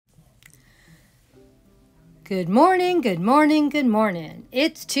Good morning, good morning, good morning.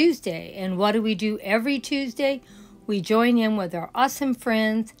 It's Tuesday, and what do we do every Tuesday? We join in with our awesome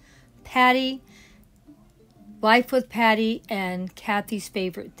friends, Patty, Life with Patty, and Kathy's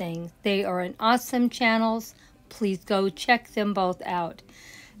Favorite Things. They are an awesome channels. Please go check them both out.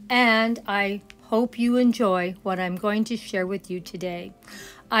 And I hope you enjoy what I'm going to share with you today.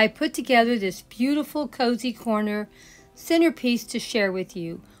 I put together this beautiful cozy corner centerpiece to share with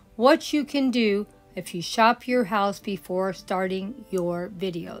you. What you can do if you shop your house before starting your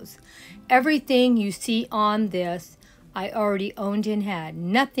videos. Everything you see on this, I already owned and had.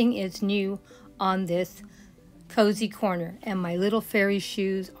 Nothing is new on this cozy corner. And my little fairy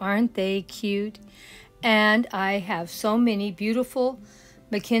shoes, aren't they cute? And I have so many beautiful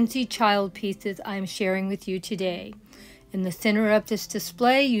MacKenzie child pieces I'm sharing with you today. In the center of this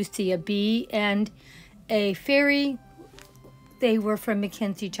display, you see a bee and a fairy. They were from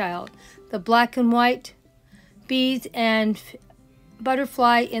MacKenzie Child. The black and white bees and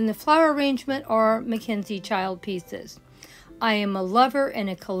butterfly in the flower arrangement are MacKenzie Child pieces. I am a lover and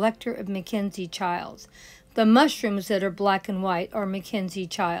a collector of MacKenzie Childs. The mushrooms that are black and white are MacKenzie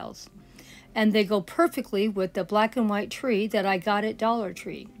Childs. And they go perfectly with the black and white tree that I got at Dollar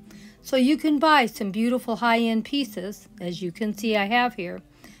Tree. So you can buy some beautiful high-end pieces, as you can see I have here,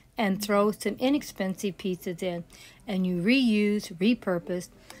 and throw some inexpensive pieces in. And you reuse, repurpose.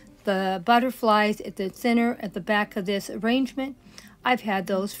 The butterflies at the center, at the back of this arrangement, I've had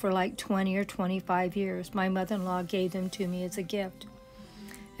those for like 20 or 25 years. My mother-in-law gave them to me as a gift.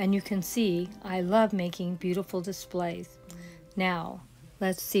 And you can see I love making beautiful displays. Now,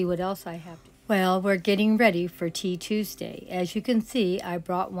 let's see what else I have. Well, we're getting ready for Tea Tuesday. As you can see, I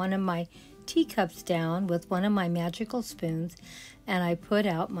brought one of my teacups down with one of my magical spoons, and I put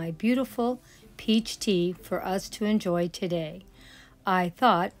out my beautiful peach tea for us to enjoy today. I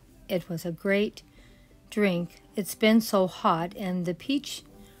thought it was a great drink. It's been so hot, and the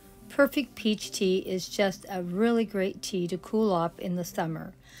perfect peach tea is just a really great tea to cool off in the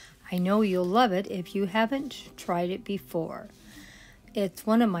summer. I know you'll love it if you haven't tried it before. It's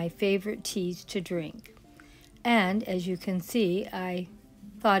one of my favorite teas to drink. And as you can see, I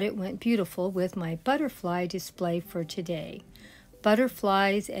thought it went beautiful with my butterfly display for today.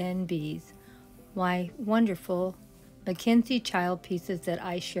 Butterflies and bees. My wonderful MacKenzie Child pieces that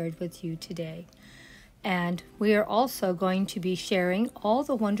I shared with you today. And we are also going to be sharing all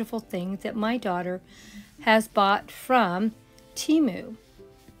the wonderful things that my daughter has bought from Temu.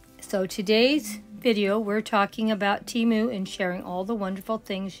 So today's video, we're talking about Temu and sharing all the wonderful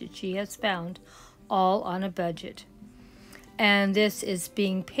things that she has found, all on a budget. And this is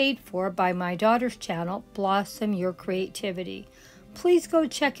being paid for by my daughter's channel, Blossom Your Creativity. Please go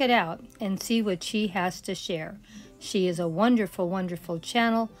check it out and see what she has to share. She is a wonderful, wonderful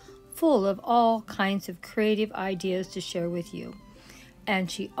channel full of all kinds of creative ideas to share with you. And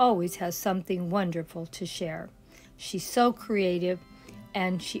she always has something wonderful to share. She's so creative,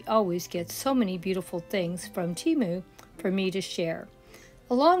 and she always gets so many beautiful things from Temu for me to share.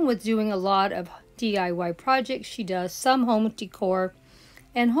 Along with doing a lot of DIY projects, she does some home decor,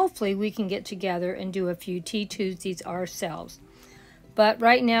 and hopefully we can get together and do a few Tea Tuesdays ourselves. But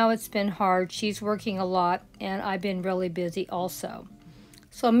right now it's been hard. She's working a lot, and I've been really busy also.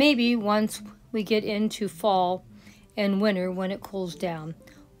 So maybe once we get into fall and winter, when it cools down,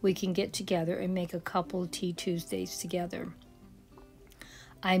 we can get together and make a couple of Tea Tuesdays together.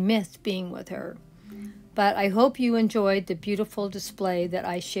 I miss being with her. But I hope you enjoyed the beautiful display that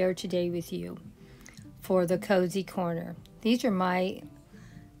I shared today with you for the Cozy Corner. These are my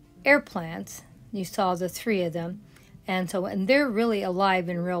air plants. You saw the 3 of them. And they're really alive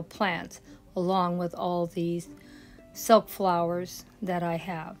and real plants, along with all these silk flowers that I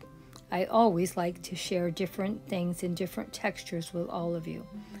have. I always like to share different things in different textures with all of you.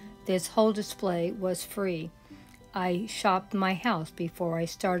 This whole display was free. I shopped my house before I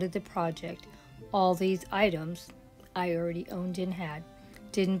started the project. All these items I already owned and had.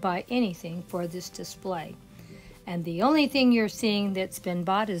 Didn't buy anything for this display. And the only thing you're seeing that's been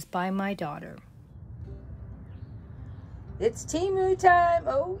bought is by my daughter. It's Temu time.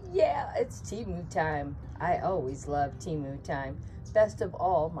 Oh yeah, it's Temu time. I always love Temu time. Best of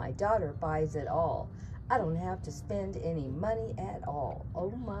all, my daughter buys it all. I don't have to spend any money at all. Oh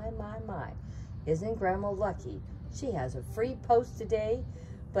my, my, my. Isn't Grandma lucky? She has a free post today,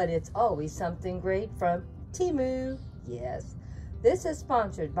 but it's always something great from Temu. Yes, this is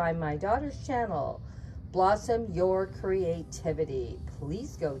sponsored by my daughter's channel, Blossom Your Creativity.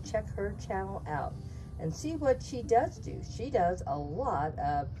 Please go check her channel out and see what she does do. She does a lot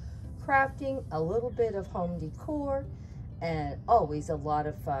of crafting, a little bit of home decor, and always a lot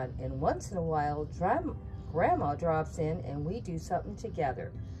of fun. And once in a while, Grandma drops in and we do something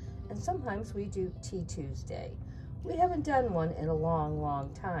together. And sometimes we do Tea Tuesday. We haven't done one in a long,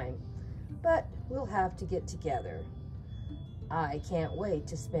 long time, but we'll have to get together. I can't wait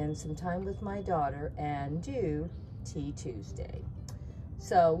to spend some time with my daughter and do Tea Tuesday.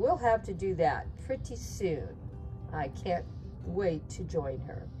 So we'll have to do that pretty soon. I can't wait to join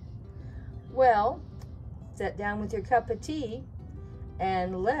her. Well, sit down with your cup of tea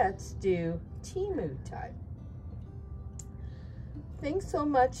and let's do Temu time. Thanks so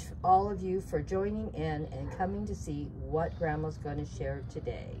much, all of you, for joining in and coming to see what Grandma's going to share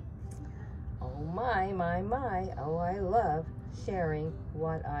today. Oh my, my, my. Oh, I love sharing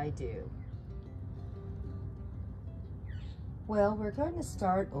what I do. Well, we're going to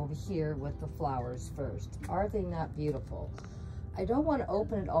start over here with the flowers first. Are they not beautiful? I don't want to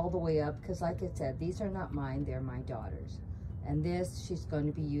open it all the way up because, like I said, these are not mine, they're my daughter's. And this she's going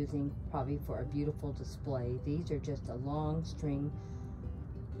to be using probably for a beautiful display. These are just a long string,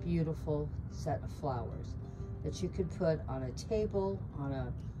 beautiful set of flowers that you could put on a table, on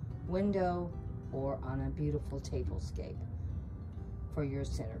a window, or on a beautiful tablescape for your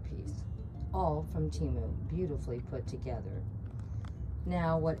centerpiece. All from Temu, beautifully put together.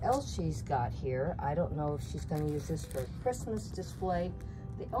 Now, what else she's got here, I don't know if she's going to use this for a Christmas display.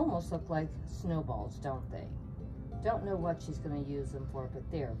 They almost look like snowballs, don't they? Don't know what she's going to use them for, but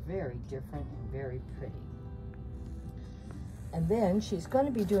they're very different and very pretty. And then she's going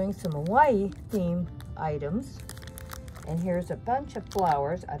to be doing some Hawaii themed items. And here's a bunch of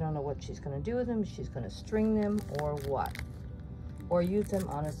flowers. I don't know what she's going to do with them. She's going to string them or what. Or use them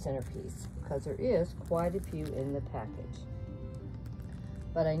on a centerpiece, because there is quite a few in the package.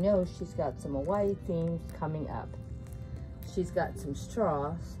 But I know she's got some Hawaii themes coming up. She's got some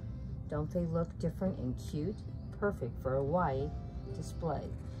straws. Don't they look different and cute? Perfect for a Hawaii display.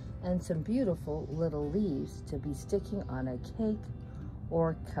 And some beautiful little leaves to be sticking on a cake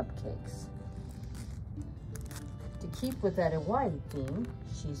or cupcakes. To keep with that Hawaii theme,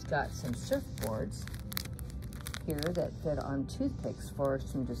 she's got some surfboards here that fit on toothpicks for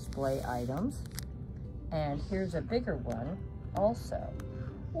some display items. And here's a bigger one also.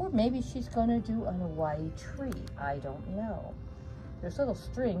 Or maybe she's going to do an Hawaii tree. I don't know. There's little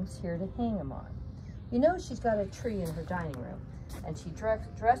strings here to hang them on. You know she's got a tree in her dining room, and she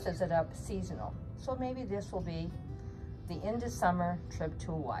dresses it up seasonal. So maybe this will be the end of summer trip to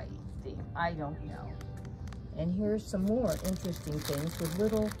Hawaii theme. I don't know. And here's some more interesting things with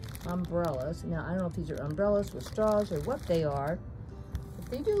little umbrellas. Now, I don't know if these are umbrellas with straws or what they are,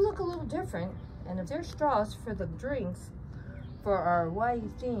 but they do look a little different. And if they're straws for the drinks for our Hawaii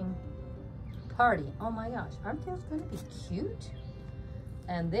theme party, oh my gosh, aren't those going to be cute?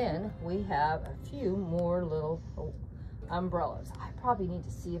 And then we have a few more little umbrellas. I probably need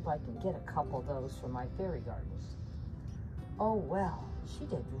to see if I can get a couple of those for my fairy gardens. Oh, well, she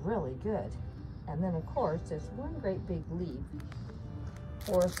did really good. And then, of course, there's one great big leaf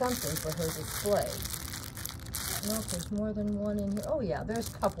or something for her display. I don't know if there's more than one in here. Oh, yeah, there's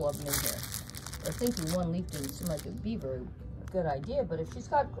a couple of them in here. I was thinking one leaf didn't seem like it'd be very good idea, but if she's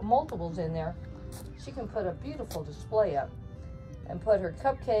got multiples in there, she can put a beautiful display up and put her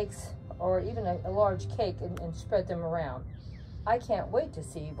cupcakes or even a large cake and spread them around. I can't wait to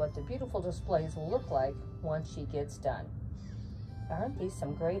see what the beautiful displays will look like once she gets done. Aren't these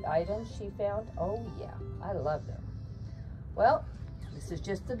some great items she found? Oh yeah, I love them. Well, this is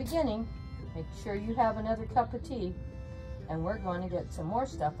just the beginning. Make sure you have another cup of tea, and we're going to get some more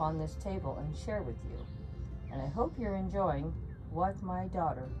stuff on this table and share with you. And I hope you're enjoying what my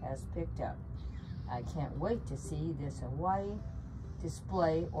daughter has picked up. I can't wait to see this Hawaii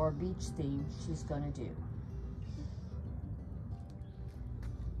display or beach theme she's going to do.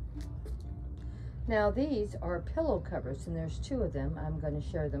 Now these are pillow covers, and there's two of them. I'm going to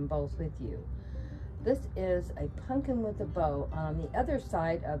share them both with you. This is a pumpkin with a bow. On the other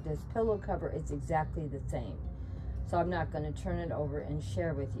side of this pillow cover, it's exactly the same. So I'm not going to turn it over and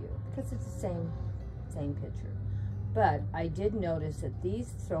share with you because it's the same picture. But I did notice that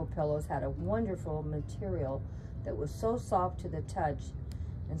these throw pillows had a wonderful material that was so soft to the touch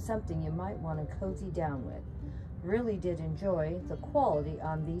and something you might want to cozy down with. Really did enjoy the quality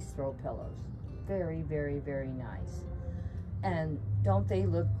on these throw pillows. Very, very, very nice. And don't they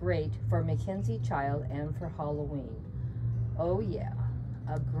look great for MacKenzie Child and for Halloween? Oh yeah,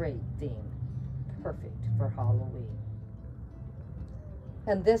 a great theme. Perfect for Halloween.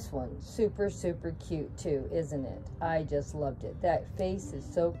 And this one, super, super cute too, isn't it? I just loved it. That face is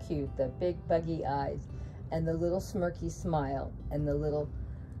so cute. The big buggy eyes and the little smirky smile and the little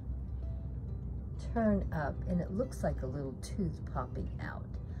turn up, and it looks like a little tooth popping out.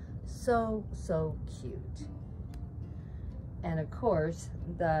 So, so cute. And of course,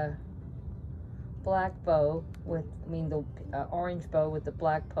 the black bow with, the orange bow with the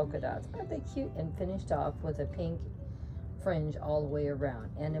black polka dots. Aren't they cute? And finished off with a pink fringe all the way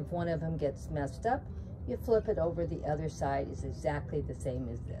around. And if one of them gets messed up, you flip it over, the other side is exactly the same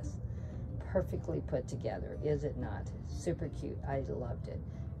as this. Perfectly put together, is it not? Super cute. I loved it.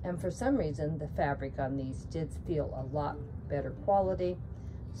 And for some reason, the fabric on these did feel a lot better quality.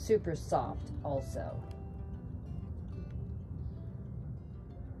 Super soft also.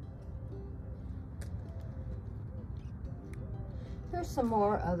 Here's some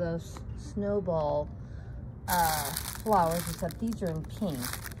more of those snowball flowers, except these are in pink.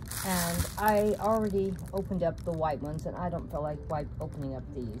 And I already opened up the white ones, and I don't feel like opening up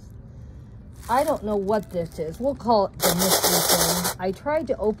these. I don't know what this is. We'll call it the mystery thing. I tried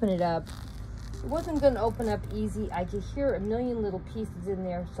to open it up. It wasn't going to open up easy. I could hear a million little pieces in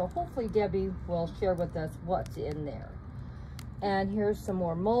there, so hopefully Debbie will share with us what's in there. And here's some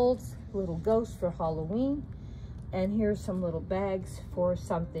more molds, little ghosts for Halloween. And here's some little bags for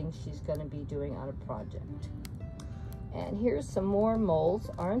something she's going to be doing on a project. And here's some more molds.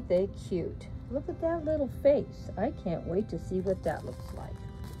 Aren't they cute? Look at that little face. I can't wait to see what that looks like.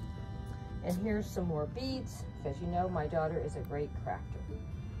 And here's some more beads, because you know my daughter is a great crafter.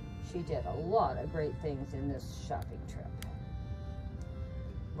 She did a lot of great things in this shopping trip.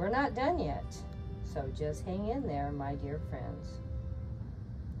 We're not done yet, so just hang in there, my dear friends.